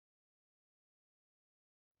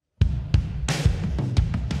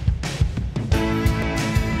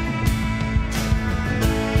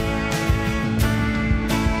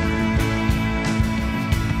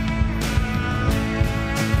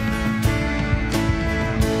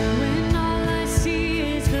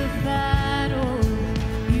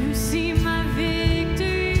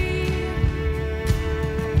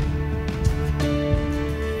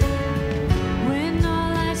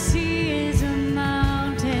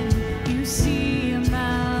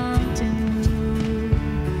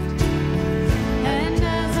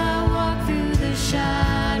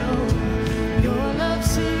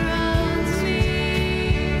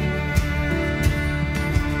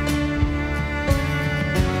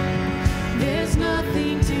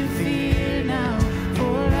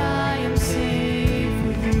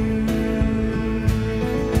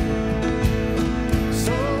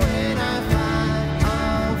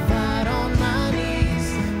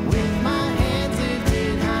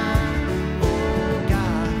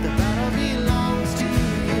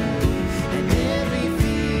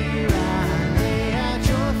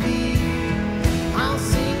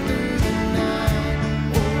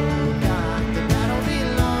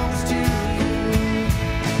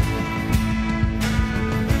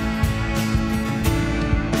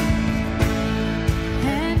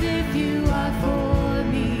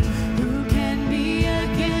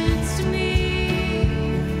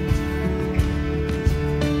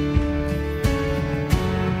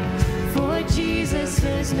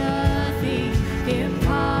nothing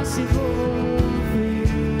impossible for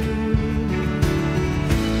you.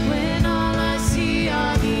 When all I see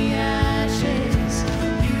are the ashes,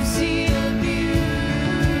 you see the beauty.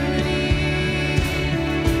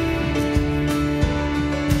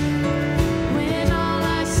 When all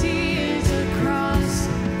I see is a cross,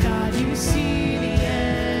 God, you see the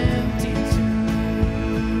empty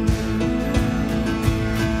tomb.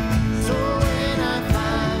 So when I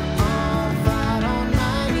find I'll fight on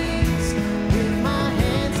my knees with my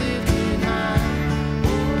hands lifted high.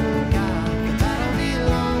 Oh God, the battle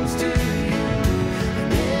belongs to you.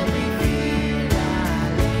 And every fear I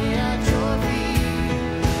lay at your feet,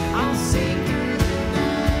 I'll sing through the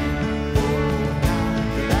night. Oh God,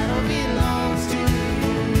 the battle belongs to you.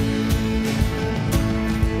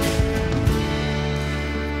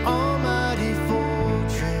 Almighty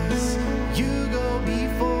fortress, you go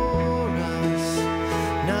before us.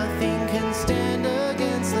 Nothing can stand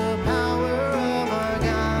against the power of our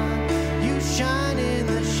God. You shine in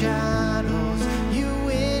the shadows, you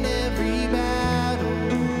win every battle.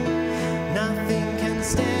 Nothing can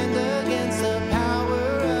stand against the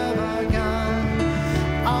power of our God.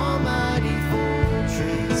 Almighty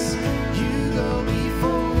fortress, you go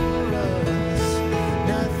before us.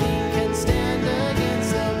 Nothing can stand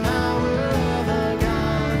against the power of our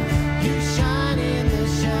God. You shine in the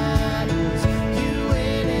shadows, you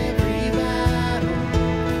win every battle.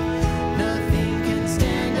 Nothing can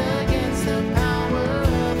stand against the power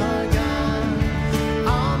of our God.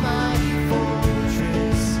 Almighty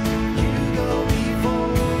fortress, you go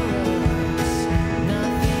before us.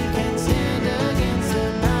 Nothing can stand against the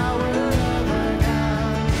power of our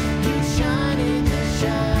God. You shine in the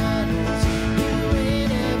shadows, you win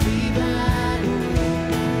every battle.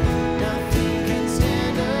 Nothing can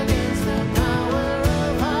stand against the power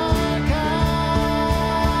of our God.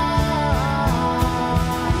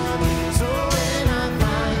 So when I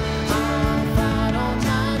fight, I'll fight on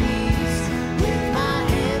my knees with my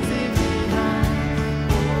hands lifted high.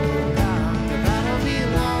 Oh God, the battle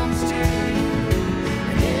belongs to you.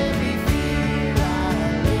 And every fear I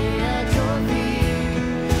lay at your feet,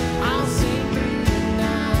 I'll sing through the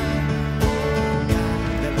night. Oh God,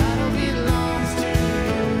 the battle belongs to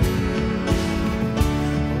you.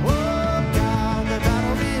 Oh God, the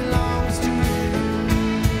battle belongs to you.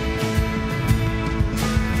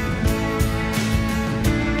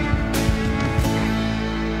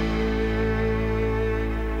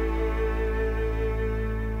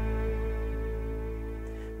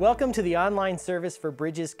 Welcome to the online service for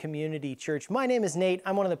Bridges Community Church. My name is Nate.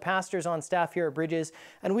 I'm one of the pastors on staff here at Bridges,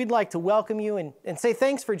 and we'd like to welcome you and say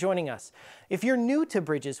thanks for joining us. If you're new to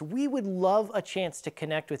Bridges, we would love a chance to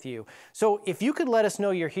connect with you. So if you could let us know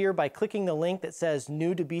you're here by clicking the link that says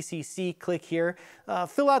new to BCC, click here.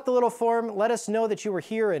 Fill out the little form, let us know that you were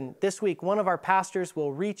here, and this week one of our pastors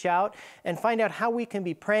will reach out and find out how we can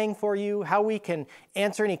be praying for you, how we can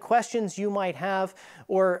answer any questions you might have,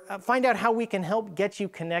 or find out how we can help get you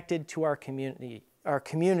connected to our community.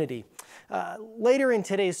 Later in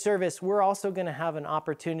today's service, we're also going to have an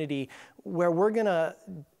opportunity where we're going to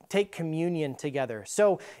take communion together.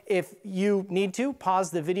 So if you need to,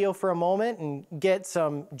 pause the video for a moment and get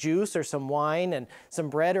some juice or some wine and some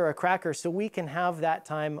bread or a cracker so we can have that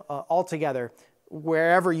time all together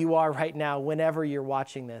wherever you are right now, whenever you're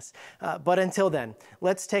watching this. But until then,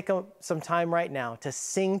 let's take some time right now to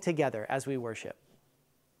sing together as we worship.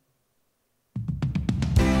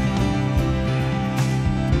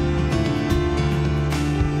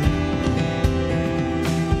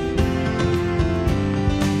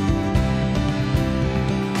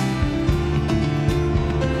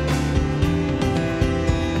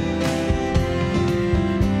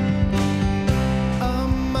 A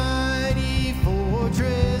mighty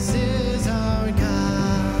fortress is our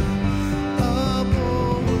God, a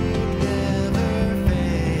bulwark never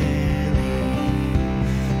failing.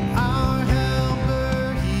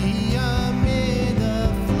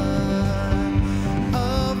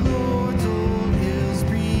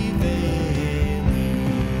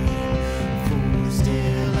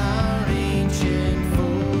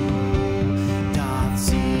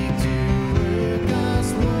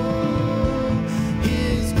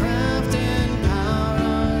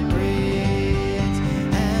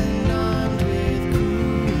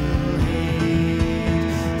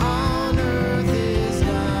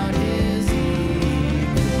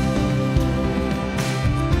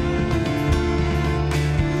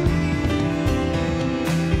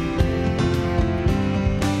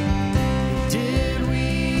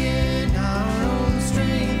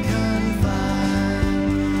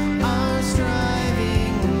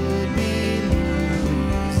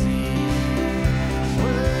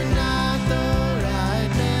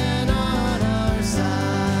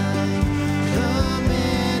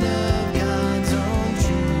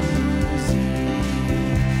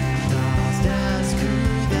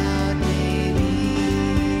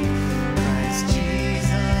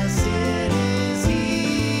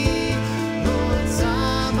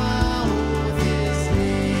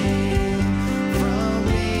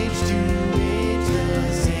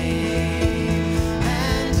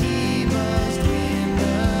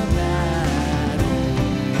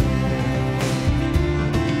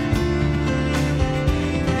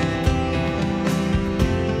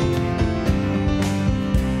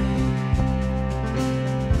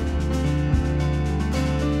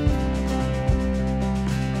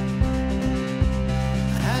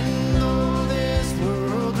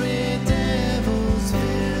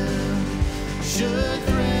 could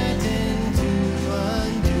threaten to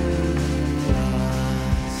undo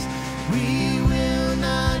us. We will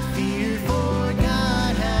not fear, for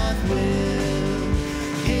God hath willed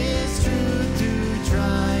His truth to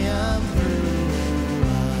triumph through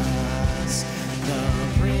us. The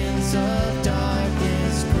Prince of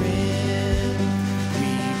Darkness grim,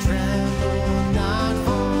 we tremble not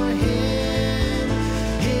for Him.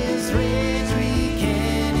 His rage we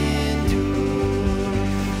can endure,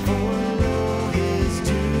 for lo, His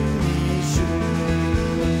doom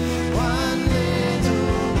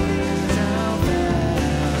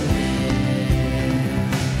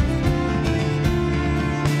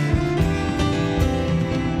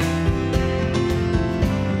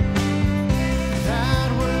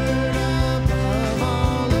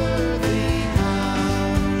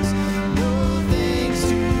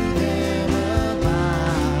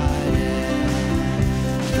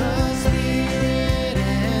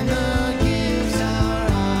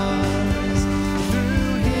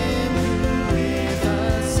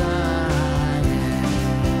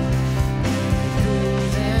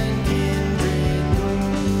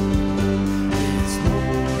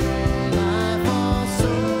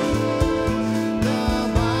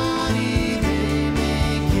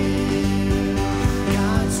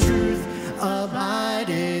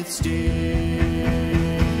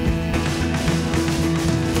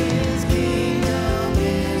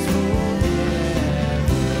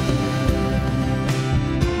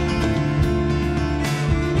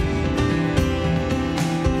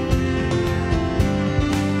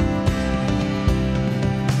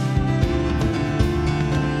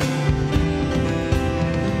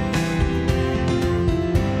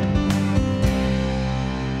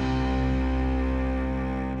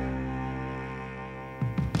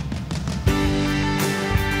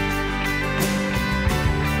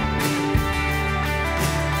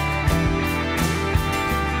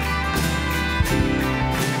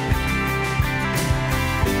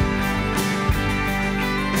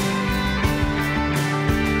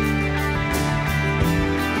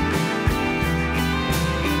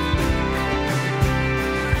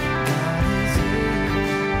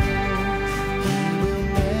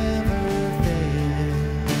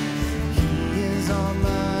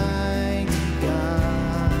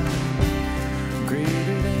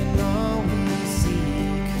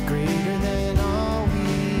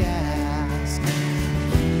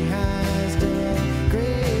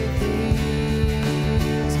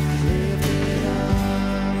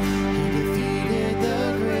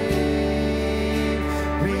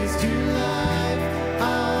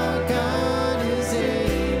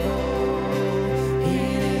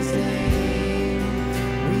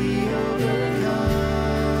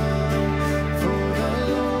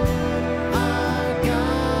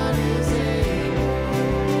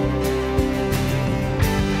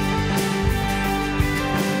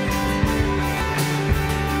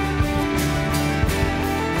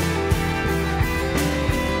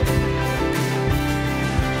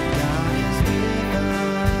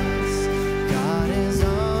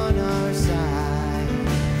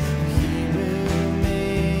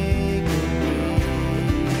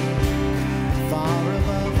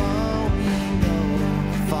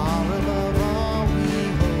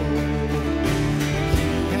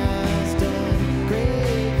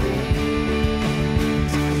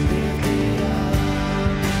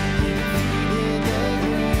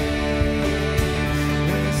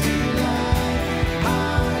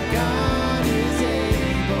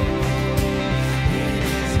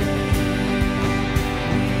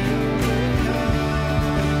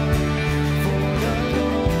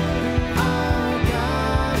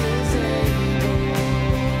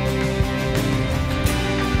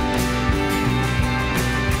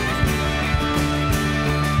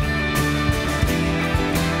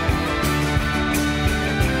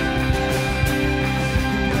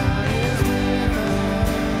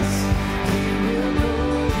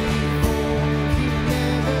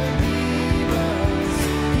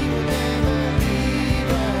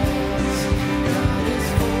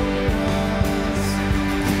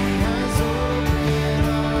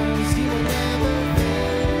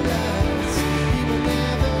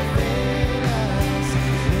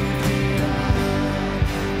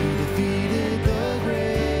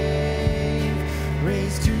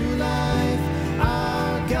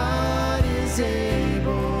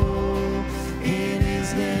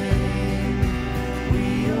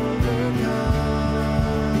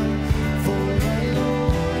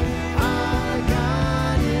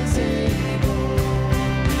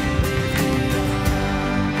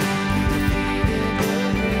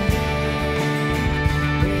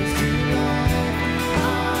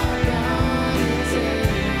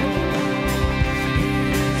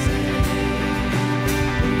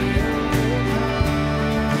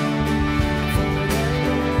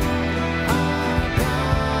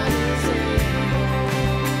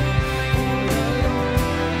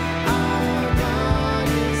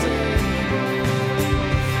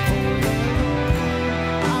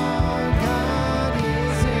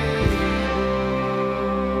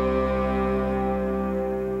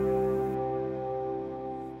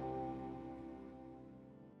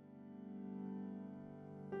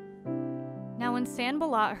Now when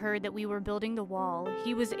Sanballat heard that we were building the wall,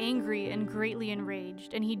 he was angry and greatly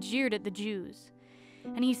enraged, and he jeered at the Jews.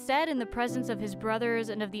 And he said in the presence of his brothers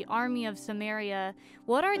and of the army of Samaria,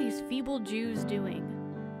 "What are these feeble Jews doing?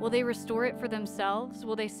 Will they restore it for themselves?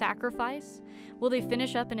 Will they sacrifice? Will they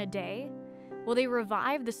finish up in a day? Will they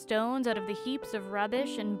revive the stones out of the heaps of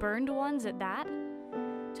rubbish and burned ones at that?"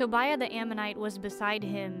 Tobiah the Ammonite was beside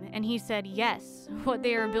him, and he said, "Yes, what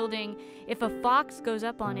they are building, if a fox goes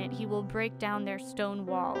up on it, he will break down their stone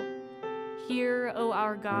wall. Hear, O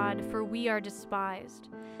our God, for we are despised.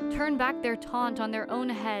 Turn back their taunt on their own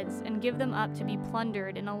heads and give them up to be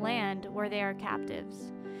plundered in a land where they are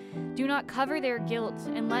captives. Do not cover their guilt,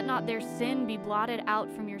 and let not their sin be blotted out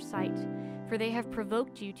from your sight, for they have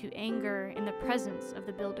provoked you to anger in the presence of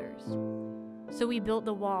the builders." So we built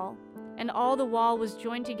the wall, and all the wall was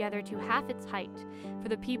joined together to half its height, for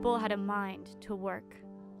the people had a mind to work.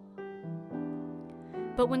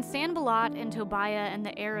 But when Sanballat and Tobiah and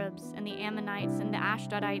the Arabs and the Ammonites and the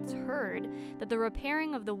Ashdodites heard that the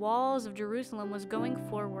repairing of the walls of Jerusalem was going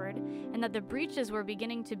forward and that the breaches were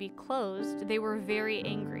beginning to be closed, they were very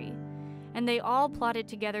angry. And they all plotted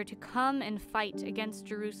together to come and fight against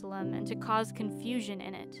Jerusalem and to cause confusion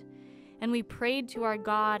in it. And we prayed to our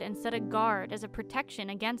God and set a guard as a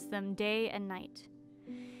protection against them day and night.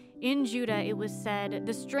 In Judah it was said,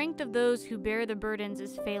 "The strength of those who bear the burdens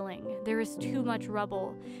is failing. There is too much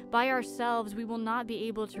rubble. By ourselves we will not be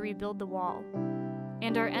able to rebuild the wall."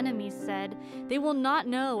 And our enemies said, "They will not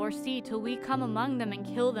know or see till we come among them and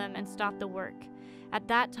kill them and stop the work." At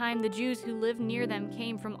that time the Jews who lived near them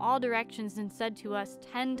came from all directions and said to us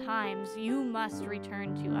 10 times, "You must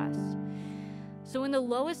return to us." So in the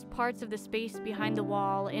lowest parts of the space behind the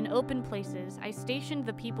wall, in open places, I stationed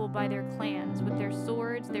the people by their clans, with their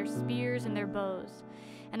swords, their spears, and their bows.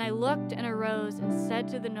 And I looked and arose and said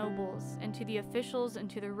to the nobles, and to the officials, and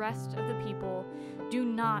to the rest of the people, "Do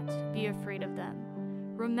not be afraid of them.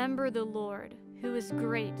 Remember the Lord, who is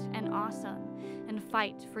great and awesome, and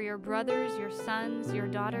fight for your brothers, your sons, your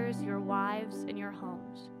daughters, your wives, and your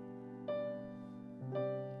homes."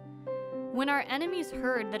 When our enemies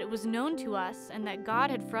heard that it was known to us and that God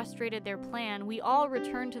had frustrated their plan, we all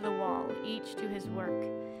returned to the wall, each to his work.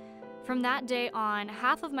 From that day on,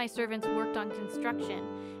 half of my servants worked on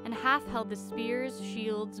construction, and half held the spears,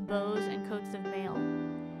 shields, bows, and coats of mail.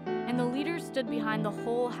 And the leaders stood behind the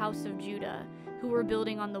whole house of Judah, who were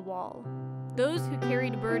building on the wall. Those who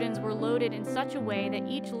carried burdens were loaded in such a way that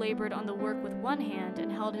each labored on the work with one hand and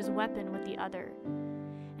held his weapon with the other.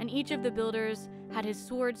 And each of the builders had his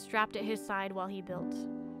sword strapped at his side while he built.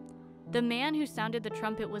 The man who sounded the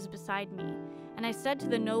trumpet was beside me, and I said to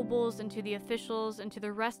the nobles and to the officials and to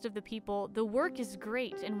the rest of the people, "The work is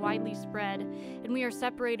great and widely spread, and we are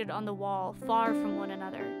separated on the wall, far from one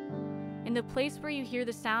another. In the place where you hear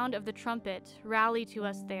the sound of the trumpet, rally to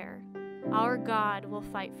us there. Our God will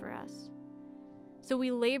fight for us." So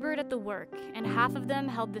we labored at the work, and half of them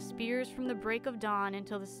held the spears from the break of dawn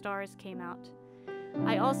until the stars came out.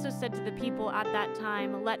 I also said to the people at that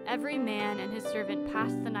time, "Let every man and his servant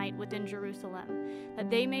pass the night within Jerusalem, that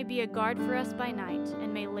they may be a guard for us by night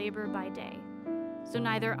and may labor by day." So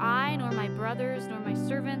neither I, nor my brothers, nor my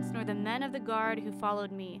servants, nor the men of the guard who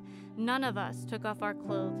followed me, none of us took off our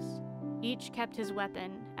clothes. Each kept his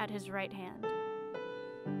weapon at his right hand.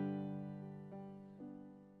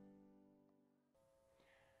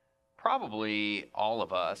 Probably all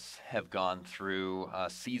of us have gone through a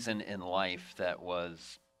season in life that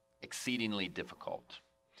was exceedingly difficult,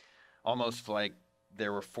 almost like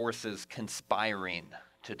there were forces conspiring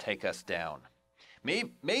to take us down.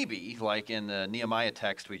 Maybe, like in the Nehemiah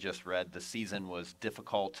text we just read, the season was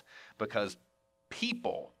difficult because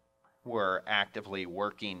people were actively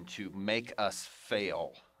working to make us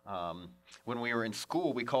fail. When we were in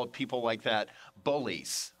school, we called people like that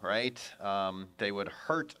bullies, right? They would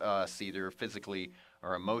hurt us either physically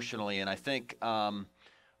or emotionally. And I think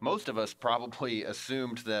most of us probably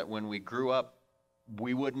assumed that when we grew up,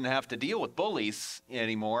 we wouldn't have to deal with bullies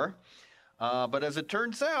anymore. But as it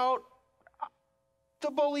turns out,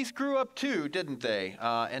 the bullies grew up too, didn't they?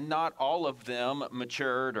 And not all of them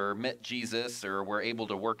matured or met Jesus or were able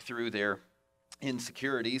to work through their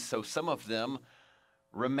insecurities. So some of them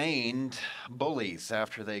remained bullies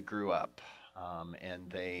after they grew up,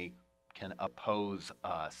 and they can oppose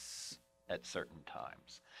us at certain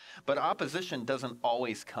times. But opposition doesn't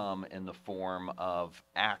always come in the form of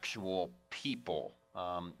actual people.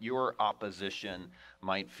 Your opposition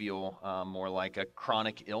might feel more like a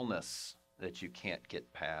chronic illness that you can't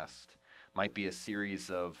get past. Might be a series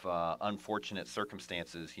of unfortunate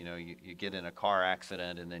circumstances. You know, you get in a car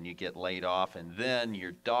accident and then you get laid off, and then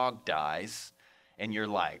your dog dies. And you're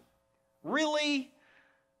like, Really?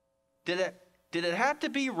 Did it have to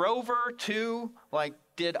be Rover too? Like,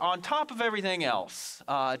 did on top of everything else,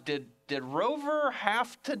 did Rover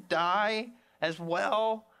have to die as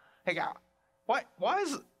well? Hey, God, why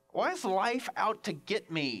is life out to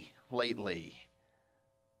get me lately?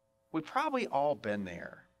 We've probably all been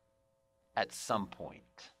there at some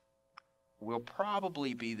point. We'll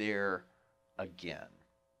probably be there again.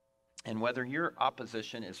 And whether your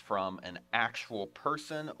opposition is from an actual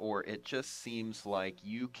person or it just seems like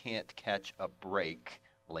you can't catch a break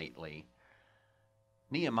lately,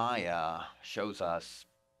 Nehemiah shows us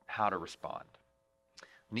how to respond.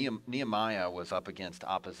 Nehemiah was up against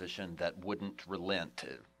opposition that wouldn't relent,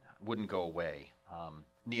 wouldn't go away.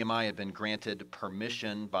 Nehemiah had been granted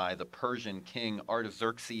permission by the Persian king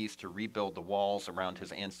Artaxerxes to rebuild the walls around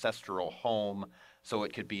his ancestral home so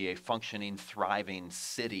it could be a functioning, thriving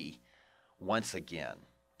city once again.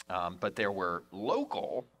 But there were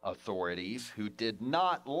local authorities who did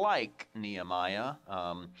not like Nehemiah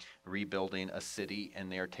rebuilding a city in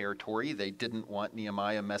their territory. They didn't want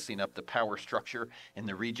Nehemiah messing up the power structure in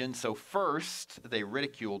the region. So first, they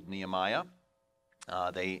ridiculed Nehemiah.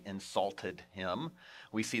 They insulted him.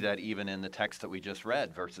 We see that even in the text that we just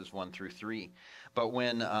read, verses 1 through 3. But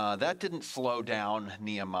when that didn't slow down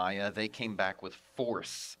Nehemiah, they came back with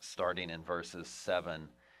force, starting in verses 7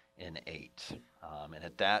 and 8. And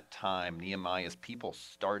at that time, Nehemiah's people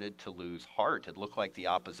started to lose heart. It looked like the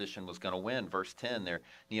opposition was going to win. Verse 10 there,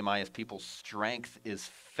 Nehemiah's people's strength is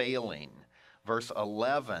failing. Verse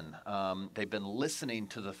 11, they've been listening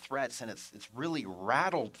to the threats, and it's really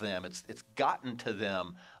rattled them. It's gotten to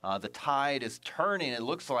them. The tide is turning. It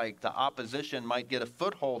looks like the opposition might get a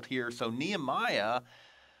foothold here. So Nehemiah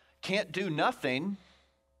can't do nothing.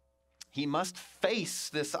 He must face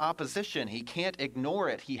this opposition. He can't ignore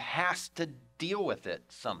it. He has to deal with it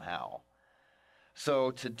somehow.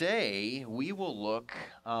 So today we will look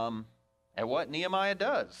at what Nehemiah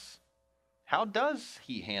does. How does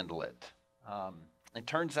he handle it? It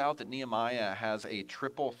turns out that Nehemiah has a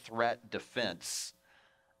triple threat defense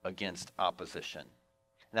against opposition.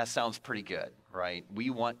 And that sounds pretty good, right? We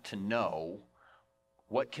want to know,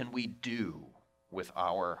 what can we do with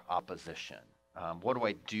our opposition? What do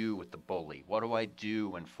I do with the bully? What do I do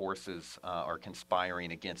when forces are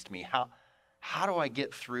conspiring against me? How do I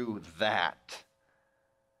get through that?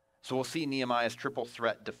 So we'll see Nehemiah's triple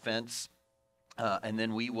threat defense, and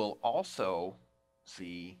then we will also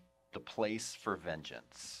see the place for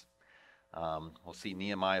vengeance. We'll see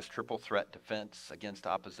Nehemiah's triple threat defense against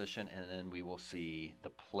opposition, and then we will see the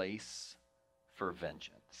place for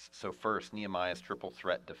vengeance. So first, Nehemiah's triple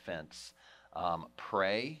threat defense.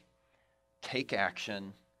 Pray, take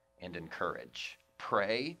action, and encourage.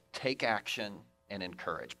 Pray, take action, and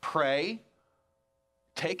encourage. Pray,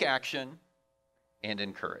 take action, and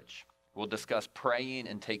encourage. We'll discuss praying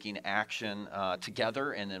and taking action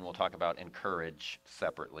together, and then we'll talk about encourage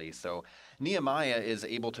separately. So Nehemiah is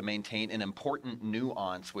able to maintain an important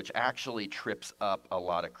nuance which actually trips up a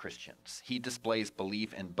lot of Christians. He displays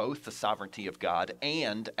belief in both the sovereignty of God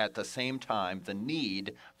and, at the same time, the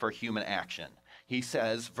need for human action. He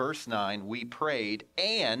says, verse 9, we prayed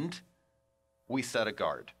and we set a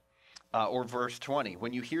guard. Or verse 20,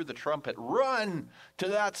 when you hear the trumpet, run to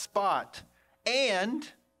that spot and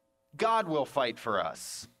God will fight for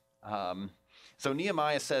us. So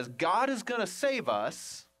Nehemiah says, God is going to save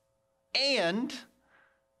us, and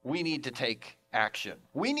we need to take action.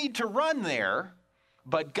 We need to run there,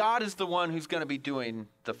 but God is the one who's going to be doing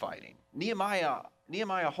the fighting.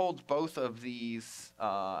 Nehemiah holds both of these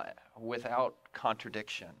without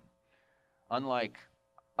contradiction. Unlike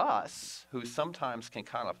us, who sometimes can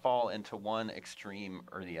kind of fall into one extreme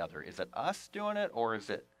or the other. Is it us doing it, or is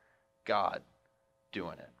it God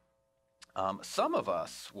doing it? Some of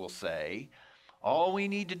us will say, all we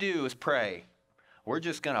need to do is pray. We're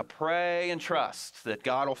just going to pray and trust that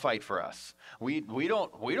God will fight for us. We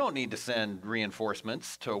don't need to send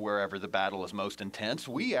reinforcements to wherever the battle is most intense.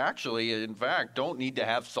 We actually, in fact, don't need to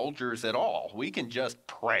have soldiers at all. We can just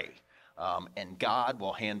pray, and God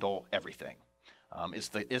will handle everything. It's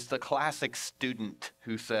the classic student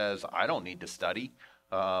who says, I don't need to study.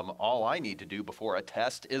 All I need to do before a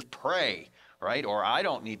test is pray. Right? Or I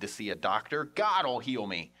don't need to see a doctor. God will heal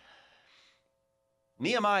me.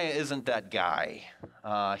 Nehemiah isn't that guy.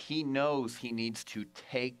 He knows he needs to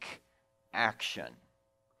take action.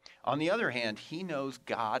 On the other hand, he knows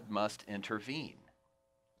God must intervene.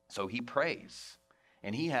 So he prays.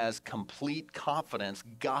 And he has complete confidence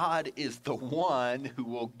God is the one who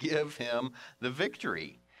will give him the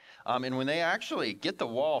victory. And when they actually get the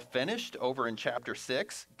wall finished over in chapter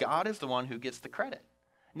 6, God is the one who gets the credit.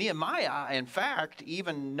 Nehemiah, in fact,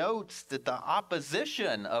 even notes that the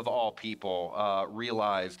opposition of all people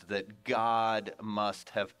realized that God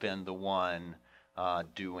must have been the one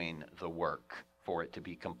doing the work for it to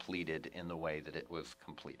be completed in the way that it was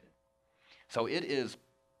completed. So it is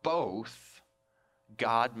both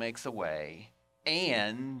God makes a way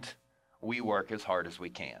and we work as hard as we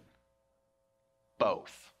can.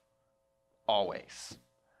 Both. Always.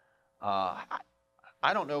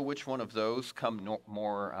 I don't know which one of those come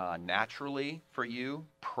more naturally for you,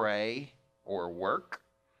 pray or work.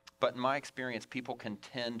 But in my experience, people can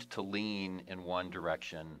tend to lean in one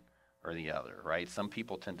direction or the other, right? Some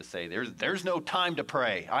people tend to say, there's no time to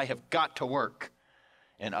pray. I have got to work.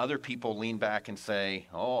 And other people lean back and say,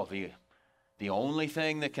 oh, the only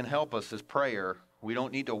thing that can help us is prayer. We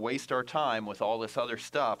don't need to waste our time with all this other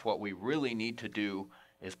stuff. What we really need to do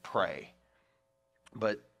is pray.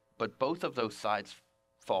 But both of those sides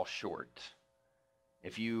fall short.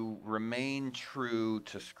 If you remain true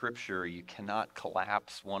to Scripture, you cannot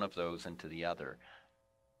collapse one of those into the other.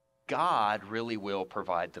 God really will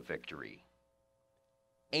provide the victory.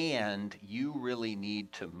 And you really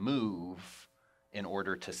need to move in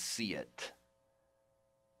order to see it.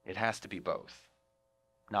 It has to be both,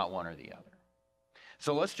 not one or the other.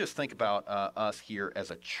 So let's just think about us here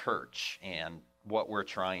as a church and what we're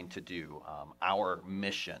trying to do, our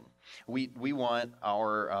mission. We want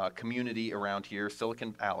our community around here,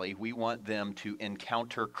 Silicon Valley, we want them to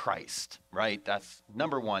encounter Christ, right? That's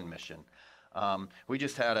number one mission. We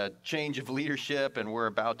just had a change of leadership and we're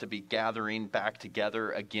about to be gathering back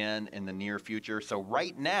together again in the near future. So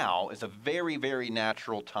right now is a very, very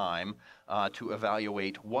natural time to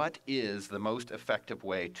evaluate what is the most effective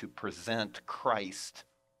way to present Christ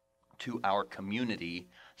to our community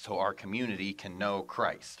so our community can know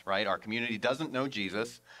Christ, right? Our community doesn't know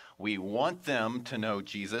Jesus. We want them to know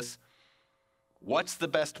Jesus. What's the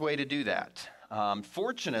best way to do that?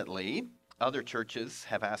 Fortunately, other churches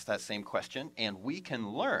have asked that same question, and we can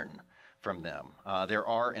learn from them. There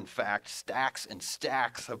are, in fact, stacks and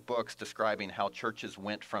stacks of books describing how churches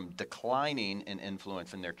went from declining in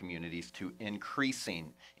influence in their communities to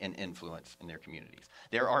increasing in influence in their communities.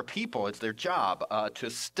 There are people, it's their job to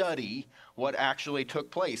study what actually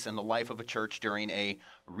took place in the life of a church during a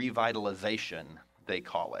revitalization, they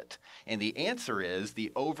call it. And the answer is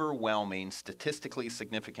the overwhelming, statistically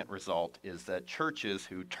significant result is that churches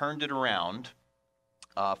who turned it around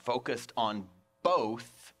focused on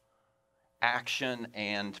both action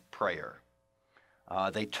and prayer.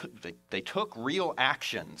 They took real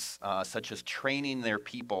actions, such as training their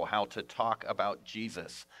people how to talk about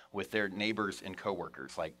Jesus with their neighbors and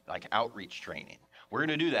coworkers, like outreach training. We're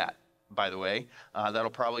going to do that, by the way. That'll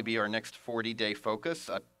probably be our next 40-day focus,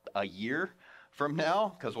 a year from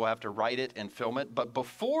now, because we'll have to write it and film it. But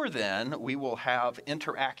before then, we will have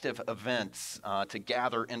interactive events to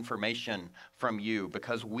gather information from you,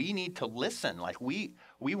 because we need to listen. Like we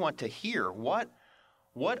want to hear what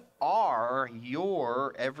are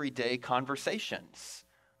your everyday conversations?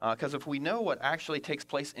 Because if we know what actually takes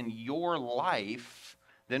place in your life,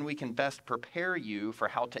 then we can best prepare you for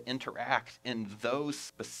how to interact in those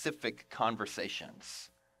specific conversations.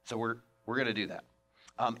 So we're going to do that.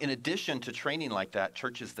 In addition to training like that,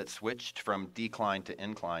 churches that switched from decline to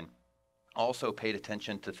incline also paid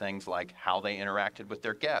attention to things like how they interacted with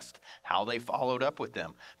their guests, how they followed up with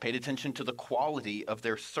them, paid attention to the quality of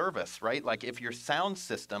their service, right? Like if your sound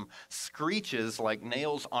system screeches like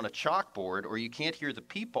nails on a chalkboard, or you can't hear the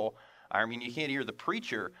people, you can't hear the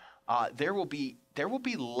preacher, there will be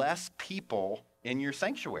less people in your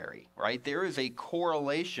sanctuary, right? There is a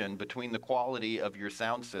correlation between the quality of your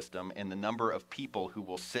sound system and the number of people who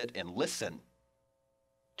will sit and listen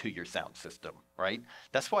to your sound system, right?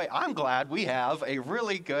 That's why I'm glad we have a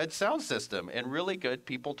really good sound system and really good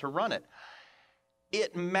people to run it.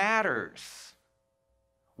 It matters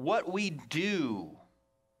what we do,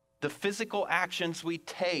 the physical actions we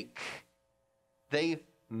take, they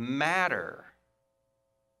matter.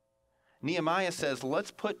 Nehemiah says,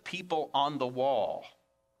 let's put people on the wall.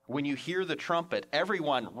 When you hear the trumpet,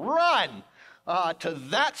 everyone run to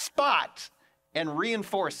that spot and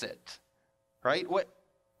reinforce it, right?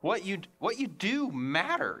 What you do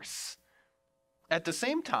matters. At the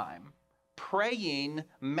same time, praying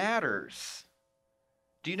matters.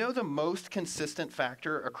 Do you know the most consistent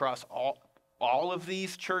factor across all of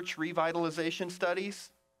these church revitalization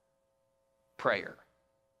studies? Prayer.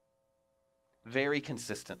 Very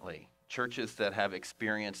consistently. Churches that have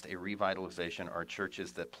experienced a revitalization are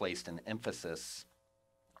churches that placed an emphasis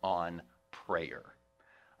on prayer.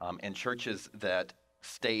 And churches that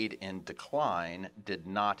stayed in decline did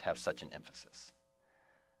not have such an emphasis.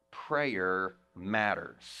 Prayer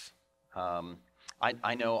matters.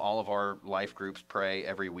 I know all of our life groups pray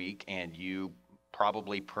every week, and you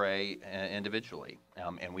probably pray individually,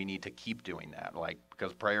 and we need to keep doing that,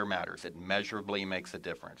 because prayer matters. It measurably makes a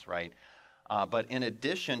difference, right? But in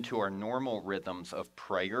addition to our normal rhythms of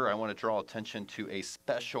prayer, I want to draw attention to a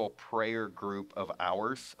special prayer group of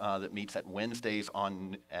ours that meets at Wednesdays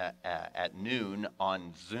at noon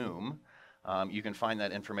on Zoom. You can find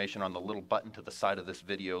that information on the little button to the side of this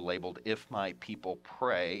video labeled "If My People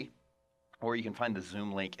Pray," or you can find the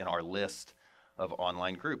Zoom link in our list of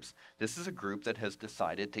online groups. This is a group that has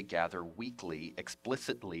decided to gather weekly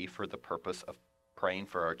explicitly for the purpose of praying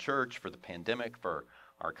for our church, for the pandemic, for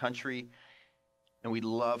our country, and we'd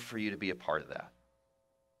love for you to be a part of that.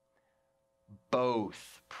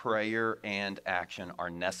 Both prayer and action are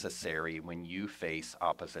necessary when you face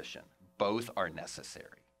opposition. Both are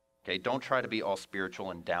necessary. Okay, don't try to be all spiritual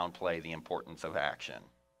and downplay the importance of action,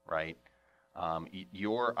 right?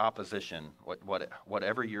 Your opposition,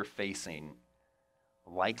 whatever you're facing,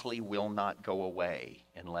 likely will not go away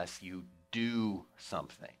unless you do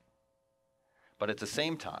something. But at the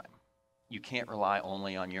same time, you can't rely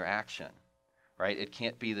only on your action, right? It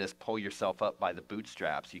can't be this pull yourself up by the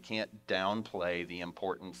bootstraps. You can't downplay the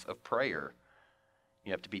importance of prayer.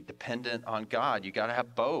 You have to be dependent on God. You got to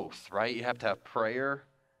have both, right? You have to have prayer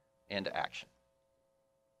and action.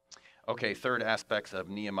 Okay, third aspects of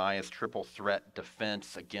Nehemiah's triple threat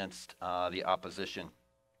defense against the opposition.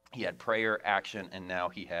 He had prayer, action, and now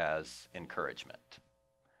he has encouragement.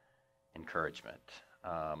 Encouragement.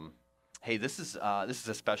 Hey, this is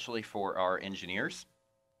especially for our engineers.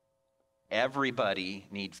 Everybody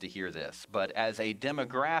needs to hear this, but as a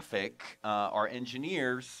demographic, our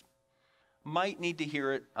engineers might need to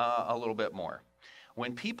hear it a little bit more.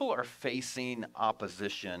 When people are facing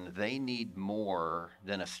opposition, they need more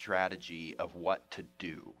than a strategy of what to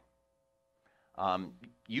do.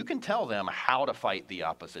 You can tell them how to fight the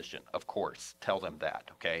opposition, of course. Tell them that,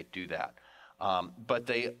 okay? Do that. But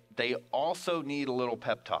they also need a little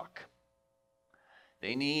pep talk.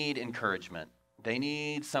 They need encouragement. They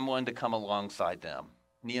need someone to come alongside them.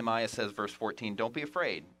 Nehemiah says, verse 14, don't be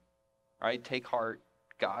afraid, right? Take heart.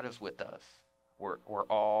 God is with us. We're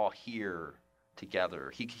all here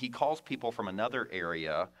together. He calls people from another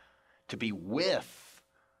area to be with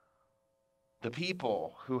the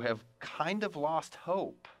people who have kind of lost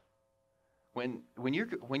hope. When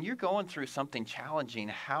you're going through something challenging,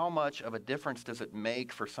 how much of a difference does it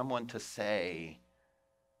make for someone to say,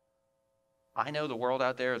 I know the world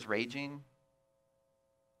out there is raging,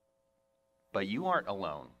 but you aren't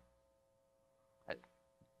alone.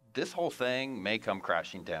 This whole thing may come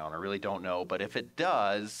crashing down. I really don't know, but if it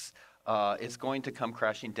does, it's going to come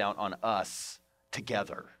crashing down on us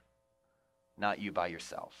together, not you by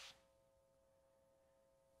yourself.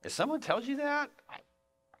 If someone tells you that,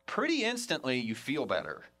 pretty instantly you feel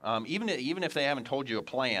better. Even if they haven't told you a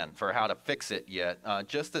plan for how to fix it yet,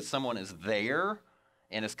 just that someone is there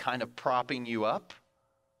and is kind of propping you up,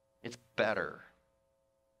 it's better.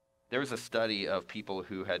 There was a study of people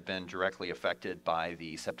who had been directly affected by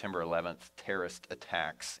the September 11th terrorist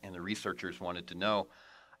attacks, and the researchers wanted to know,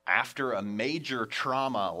 after a major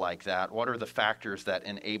trauma like that, what are the factors that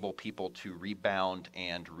enable people to rebound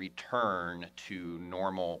and return to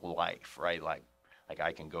normal life, right? Like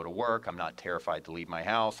I can go to work, I'm not terrified to leave my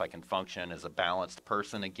house, I can function as a balanced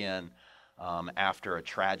person again after a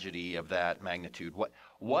tragedy of that magnitude.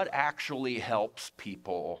 What actually helps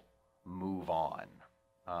people move on?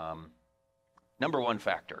 Number one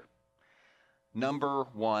factor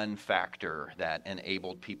that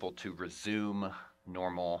enabled people to resume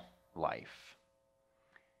normal life.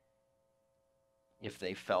 If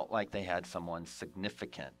they felt like they had someone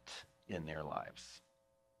significant in their lives.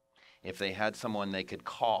 If they had someone they could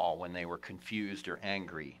call when they were confused or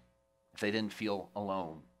angry. If they didn't feel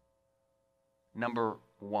alone. Number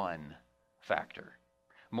one factor.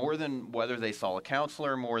 More than whether they saw a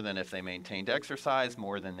counselor, more than if they maintained exercise,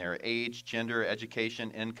 more than their age, gender, education,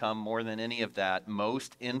 income, more than any of that,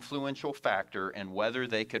 most influential factor in whether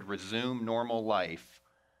they could resume normal life.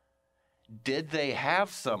 Did they have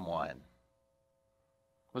someone?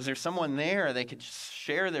 Was there someone there they could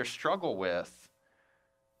share their struggle with?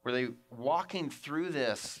 Were they walking through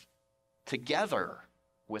this together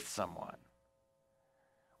with someone?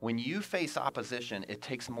 When you face opposition, it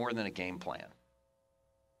takes more than a game plan.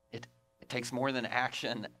 It takes more than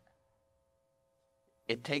action.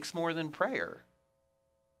 It takes more than prayer.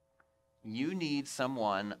 You need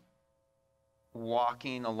someone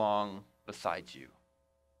walking along beside you,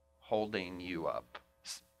 holding you up,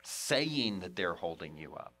 saying that they're holding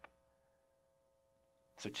you up.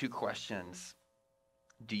 So 2 questions.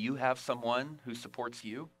 Do you have someone who supports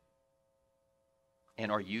you?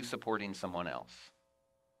 And are you supporting someone else?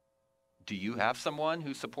 Do you have someone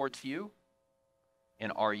who supports you?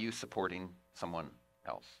 And are you supporting someone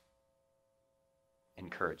else?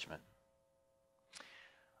 Encouragement.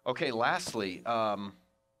 Okay, lastly,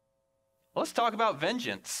 let's talk about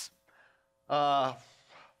vengeance.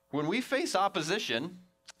 When we face opposition,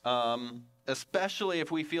 especially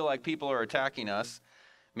if we feel like people are attacking us,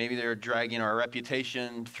 maybe they're dragging our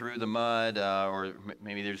reputation through the mud, or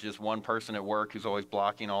maybe there's just one person at work who's always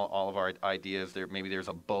blocking all of our ideas. Maybe there's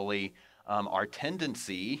a bully. Our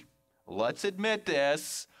tendency, let's admit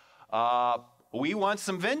this, we want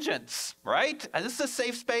some vengeance, right? And this is a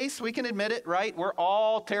safe space. We can admit it, right? We're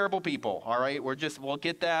all terrible people, all right? We'll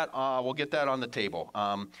get that on the table.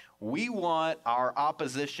 We want our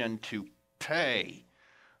opposition to pay,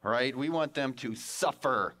 right? We want them to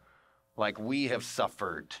suffer like we have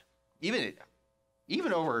suffered,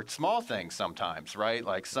 even over small things sometimes, right?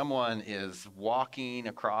 Like someone is walking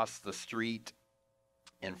across the street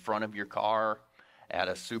in front of your car at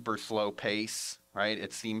a super slow pace, right?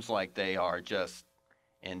 It seems like they are just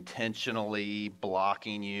intentionally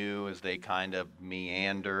blocking you as they kind of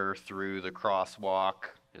meander through the crosswalk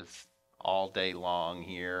just all day long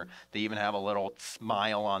here. They even have a little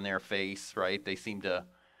smile on their face, right? They seem to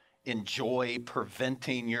enjoy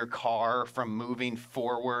preventing your car from moving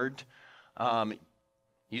forward.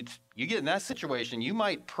 You get in that situation, you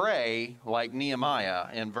might pray like Nehemiah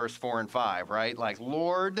in verse 4 and 5, right? Like,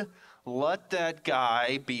 Lord, let that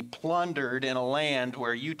guy be plundered in a land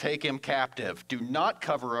where you take him captive. Do not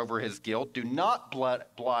cover over his guilt. Do not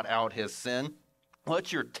blot out his sin.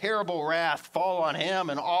 Let your terrible wrath fall on him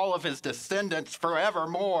and all of his descendants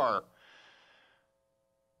forevermore.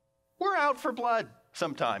 We're out for blood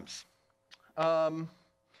sometimes.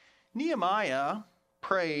 Nehemiah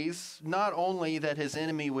prays not only that his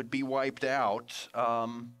enemy would be wiped out,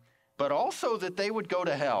 but also that they would go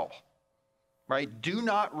to hell, right? Do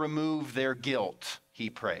not remove their guilt, he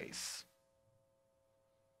prays.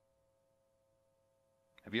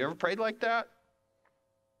 Have you ever prayed like that?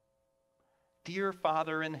 Dear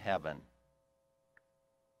Father in heaven,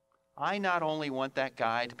 I not only want that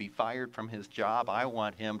guy to be fired from his job, I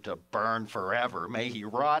want him to burn forever. May he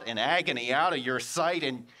rot in agony out of your sight.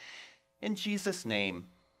 And in Jesus' name,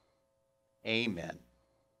 amen.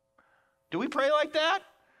 Do we pray like that?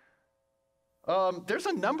 There's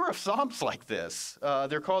a number of psalms like this.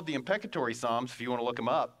 They're called the imprecatory psalms, if you want to look them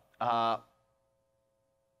up.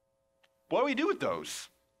 What do we do with those?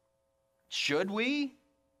 Should we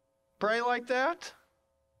pray like that?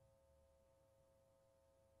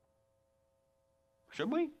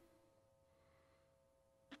 Should we?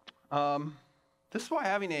 This is why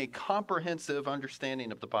having a comprehensive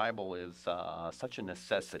understanding of the Bible is such a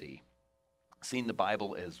necessity. Seeing the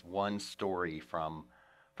Bible as one story from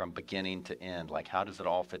beginning to end. Like, how does it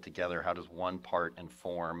all fit together? How does one part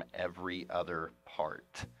inform every other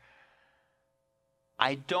part?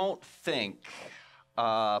 I don't think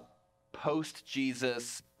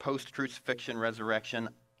post-Jesus, post-crucifixion, resurrection,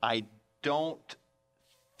 I don't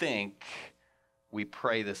think we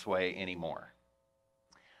pray this way anymore.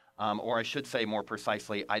 Or I should say more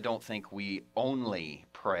precisely, I don't think we only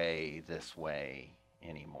pray this way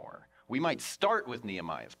anymore. We might start with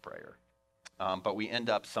Nehemiah's prayer, but we end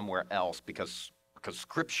up somewhere else because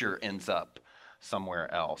Scripture ends up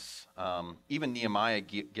somewhere else. Even Nehemiah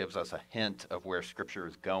gives us a hint of where Scripture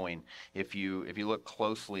is going. If you look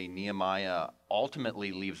closely, Nehemiah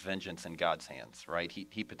ultimately leaves vengeance in God's hands, right?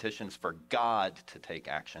 He petitions for God to take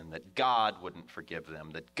action, that God wouldn't forgive them,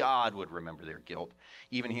 that God would remember their guilt.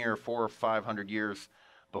 Even here, 400 or 500 years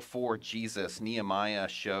before Jesus, Nehemiah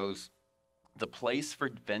shows the place for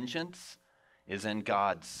vengeance is in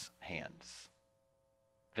God's hands.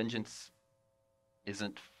 Vengeance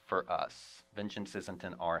isn't for us. Vengeance isn't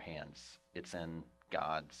in our hands. It's in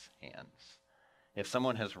God's hands. If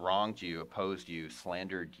someone has wronged you, opposed you,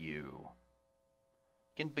 slandered you,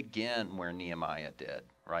 you can begin where Nehemiah did,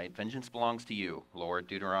 right? Vengeance belongs to you, Lord.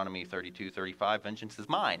 Deuteronomy 32:35, vengeance is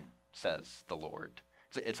mine, says the Lord.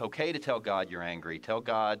 It's okay to tell God you're angry. Tell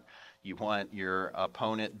God you want your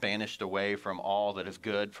opponent banished away from all that is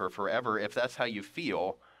good for forever, if that's how you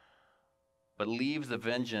feel, but leave the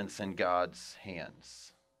vengeance in God's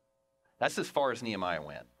hands. That's as far as Nehemiah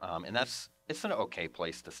went, and it's an okay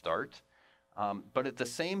place to start. But at the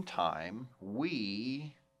same time,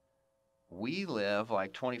 we live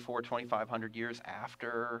like 2,500 years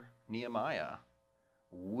after Nehemiah.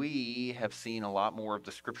 We have seen a lot more of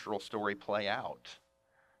the scriptural story play out.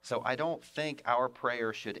 So I don't think our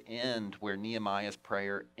prayer should end where Nehemiah's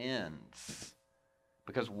prayer ends,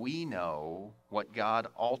 because we know what God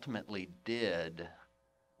ultimately did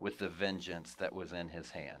with the vengeance that was in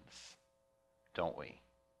his hands, don't we?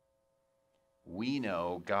 We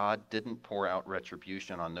know God didn't pour out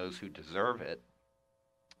retribution on those who deserve it,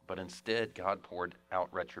 but instead God poured out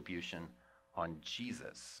retribution on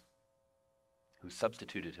Jesus, who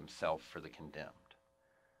substituted himself for the condemned.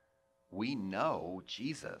 We know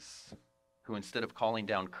Jesus, who instead of calling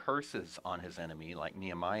down curses on his enemy like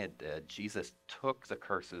Nehemiah did, Jesus took the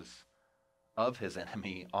curses of his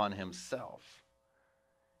enemy on himself.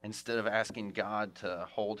 Instead of asking God to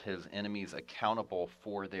hold his enemies accountable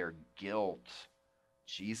for their guilt,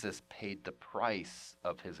 Jesus paid the price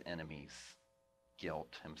of his enemies'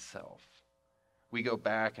 guilt himself. We go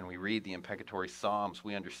back and we read the imprecatory Psalms,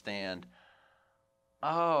 we understand,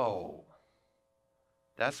 oh,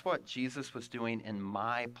 that's what Jesus was doing in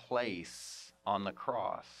my place on the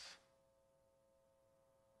cross.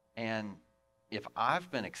 And if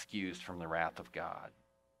I've been excused from the wrath of God,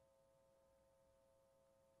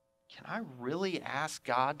 can I really ask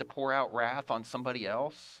God to pour out wrath on somebody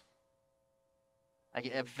else?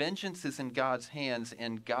 If vengeance is in God's hands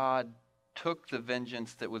and God took the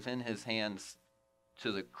vengeance that was in his hands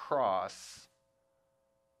to the cross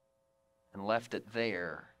and left it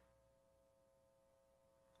there,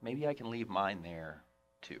 maybe I can leave mine there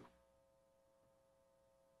too.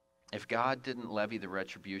 If God didn't levy the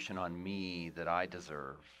retribution on me that I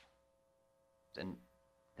deserve, then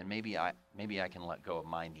maybe I can let go of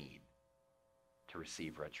my need to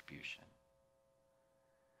receive retribution.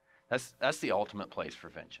 That's the ultimate place for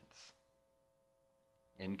vengeance.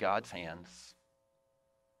 In God's hands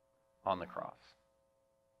on the cross.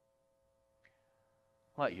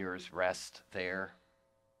 Let yours rest there.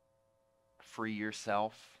 Free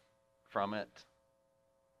yourself from it.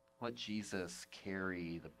 Let Jesus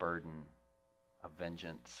carry the burden of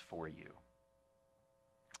vengeance for you.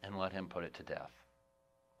 And let him put it to death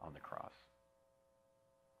on the cross.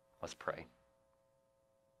 Let's pray.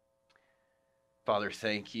 Father,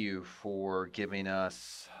 thank you for giving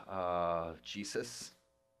us Jesus,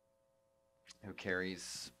 who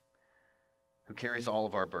carries all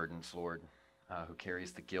of our burdens, Lord, who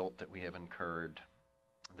carries the guilt that we have incurred,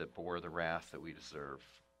 that bore the wrath that we deserve.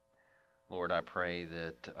 Lord, I pray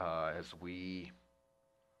that as we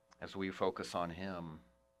focus on him,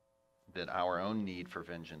 that our own need for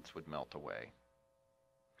vengeance would melt away.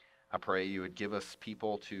 I pray you would give us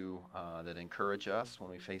people that encourage us when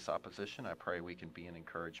we face opposition. I pray we can be an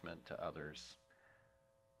encouragement to others.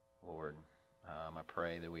 Lord, I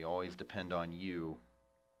pray that we always depend on you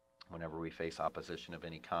whenever we face opposition of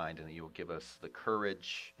any kind, and that you will give us the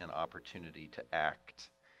courage and opportunity to act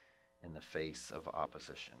in the face of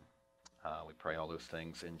opposition. We pray all those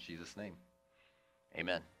things in Jesus' name.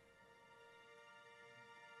 Amen.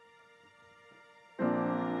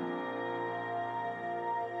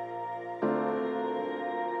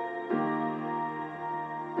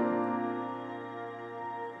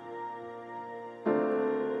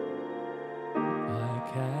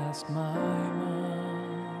 Cast my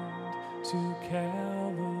mind to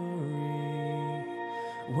Calvary,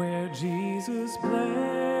 where Jesus bled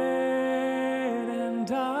and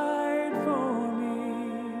died for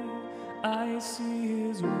me. I see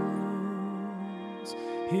his wounds,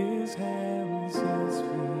 his hands, his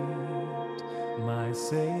feet, my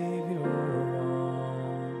Savior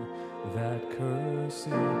on that cursed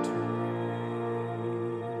tree.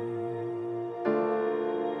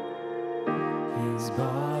 His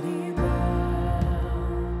body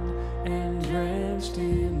bound and drenched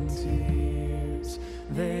in tears,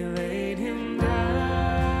 they laid him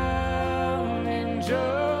down in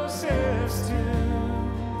Joseph's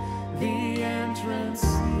tomb, the entrance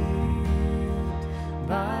sealed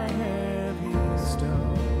by heavy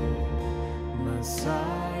stone,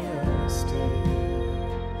 Messiah still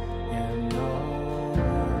and all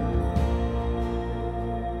alone.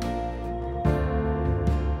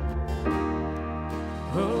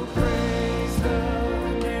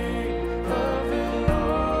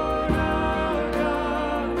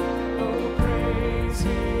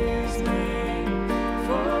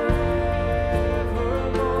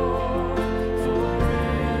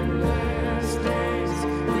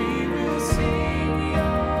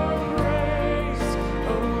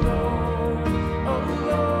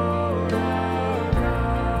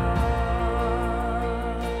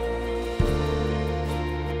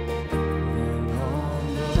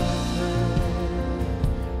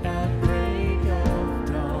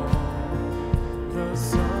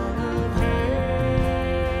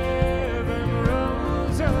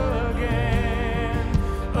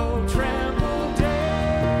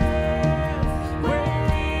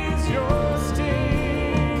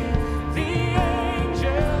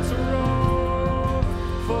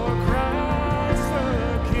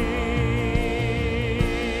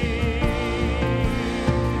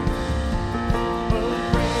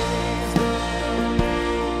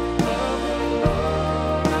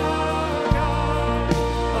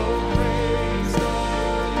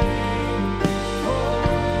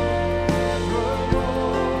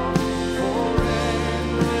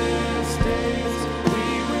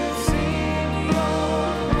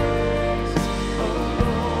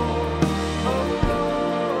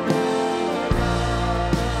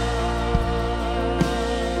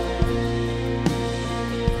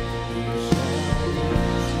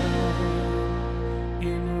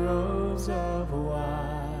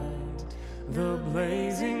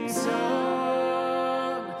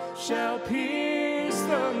 shall pierce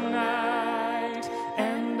the night,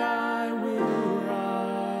 and I will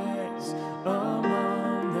rise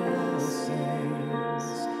among the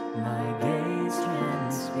saints, my gaze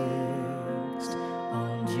transfixed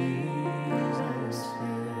on Jesus' face.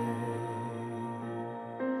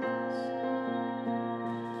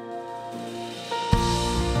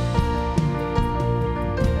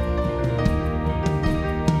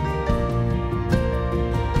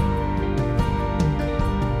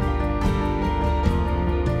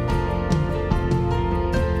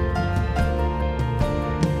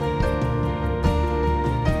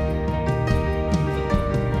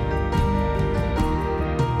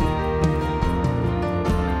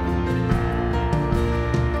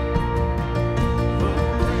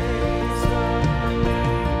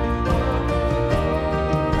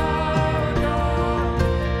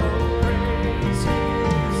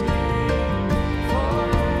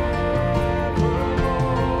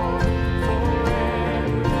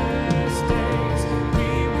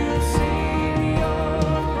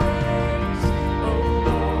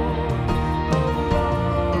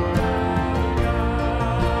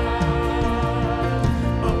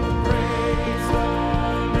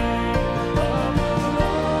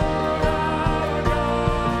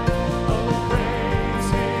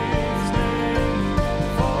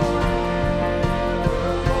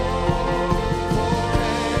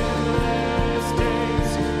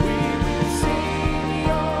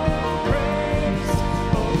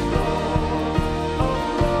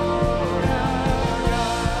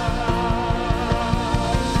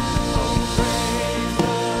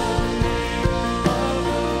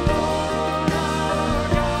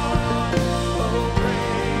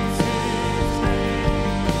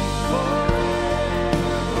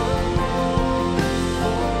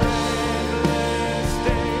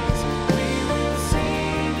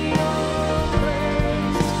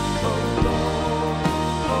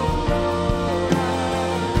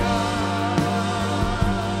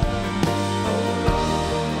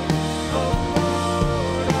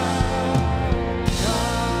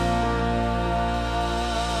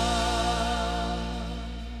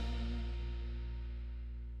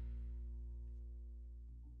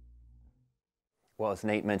 Well, as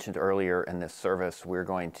Nate mentioned earlier in this service, we're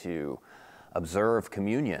going to observe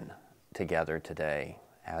communion together today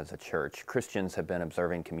as a church. Christians have been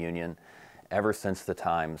observing communion ever since the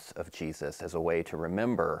times of Jesus as a way to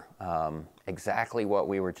remember exactly what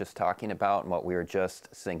we were just talking about and what we were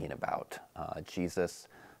just singing about, Jesus'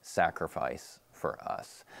 sacrifice for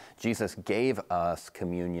us. Jesus gave us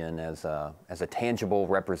communion as a tangible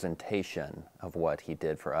representation of what he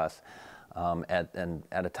did for us. At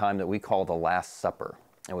a time that we call the Last Supper.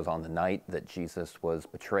 It was on the night that Jesus was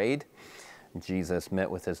betrayed. Jesus met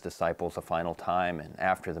with his disciples a final time, and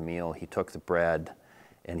after the meal, he took the bread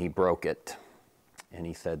and he broke it. And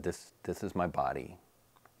he said, this is my body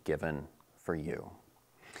given for you.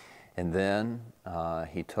 And then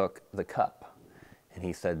he took the cup and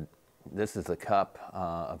he said, this is the cup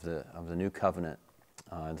of the new covenant.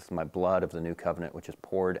 This is my blood of the new covenant, which is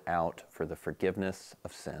poured out for the forgiveness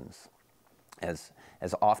of sins.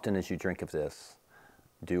 As often as you drink of this,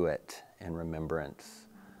 do it in remembrance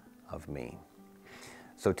of me.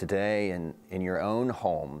 So today, in your own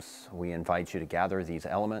homes, we invite you to gather these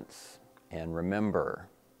elements and remember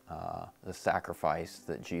the sacrifice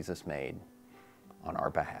that Jesus made on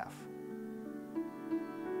our behalf.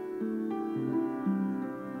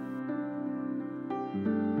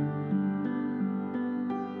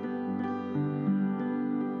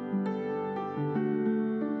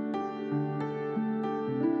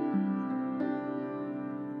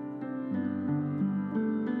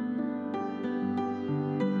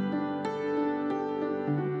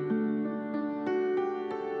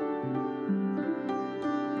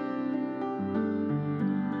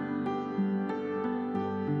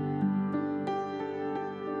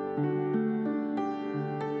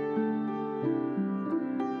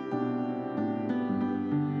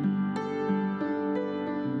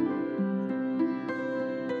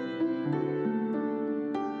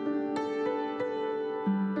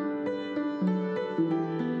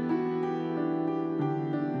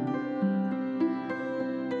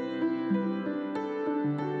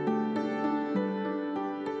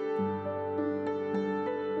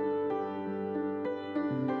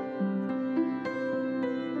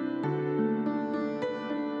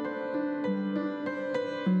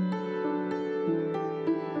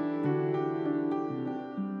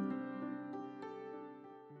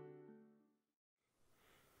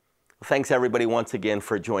 Thanks everybody once again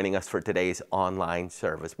for joining us for today's online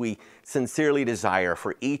service. We sincerely desire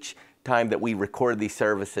for each time that we record these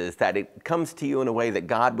services, that it comes to you in a way that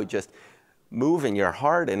God would just move in your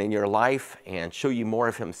heart and in your life and show you more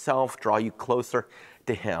of himself, draw you closer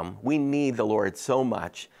to him. We need the Lord so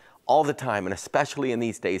much all the time, and especially in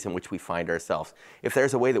these days in which we find ourselves. If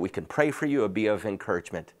there's a way that we can pray for you or be of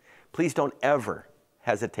encouragement, please don't ever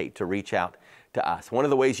hesitate to reach out to us. One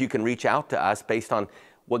of the ways you can reach out to us based on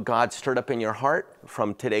what God stirred up in your heart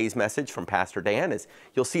from today's message from Pastor Dan is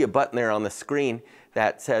you'll see a button there on the screen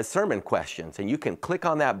that says sermon questions, and you can click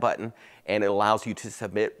on that button and it allows you to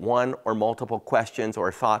submit one or multiple questions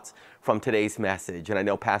or thoughts from today's message. And I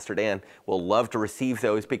know Pastor Dan will love to receive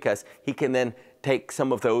those because he can then take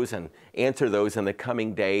some of those and answer those in the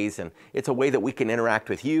coming days. And it's a way that we can interact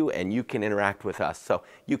with you and you can interact with us. So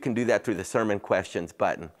you can do that through the sermon questions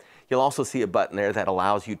button. You'll also see a button there that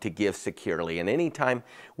allows you to give securely. And anytime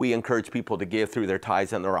we encourage people to give through their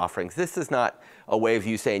tithes and their offerings, this is not a way of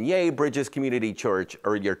you saying, yay, Bridges Community Church,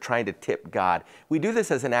 or you're trying to tip God. We do this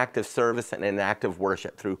as an act of service and an act of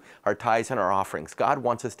worship through our tithes and our offerings. God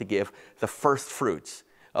wants us to give the first fruits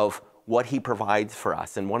of what he provides for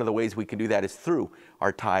us. And one of the ways we can do that is through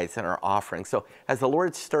our tithes and our offerings. So as the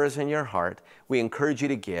Lord stirs in your heart, we encourage you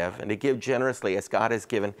to give and to give generously as God has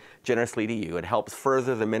given generously to you. It helps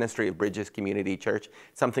further the ministry of Bridges Community Church,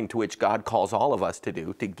 something to which God calls all of us to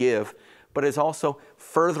do, to give, but is also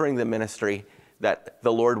furthering the ministry that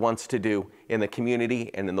the Lord wants to do in the community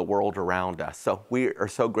and in the world around us. So we are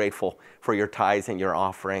so grateful for your tithes and your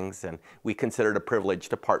offerings, and we consider it a privilege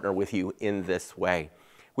to partner with you in this way.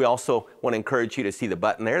 We also want to encourage you to see the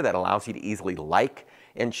button there that allows you to easily like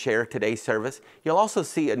and share today's service. You'll also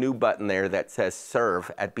see a new button there that says Serve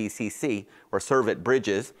at BCC or Serve at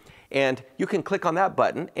Bridges. And you can click on that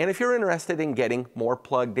button. And if you're interested in getting more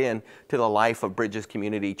plugged in to the life of Bridges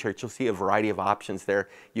Community Church, you'll see a variety of options there.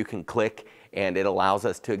 You can click, and it allows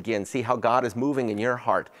us to, again, see how God is moving in your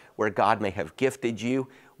heart, where God may have gifted you,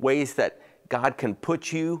 ways that God can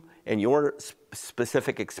put you and your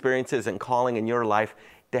specific experiences and calling in your life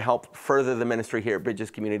to help further the ministry here at Bridges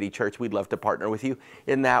Community Church. We'd love to partner with you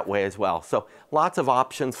in that way as well. So lots of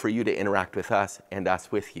options for you to interact with us and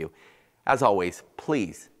us with you. As always,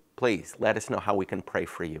 please let us know how we can pray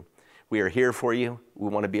for you. We are here for you. We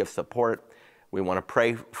want to be of support. We want to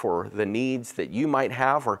pray for the needs that you might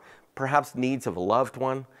have, or perhaps needs of a loved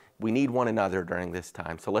one. We need one another during this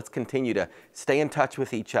time. So let's continue to stay in touch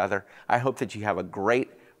with each other. I hope that you have a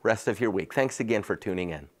great rest of your week. Thanks again for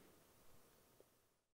tuning in.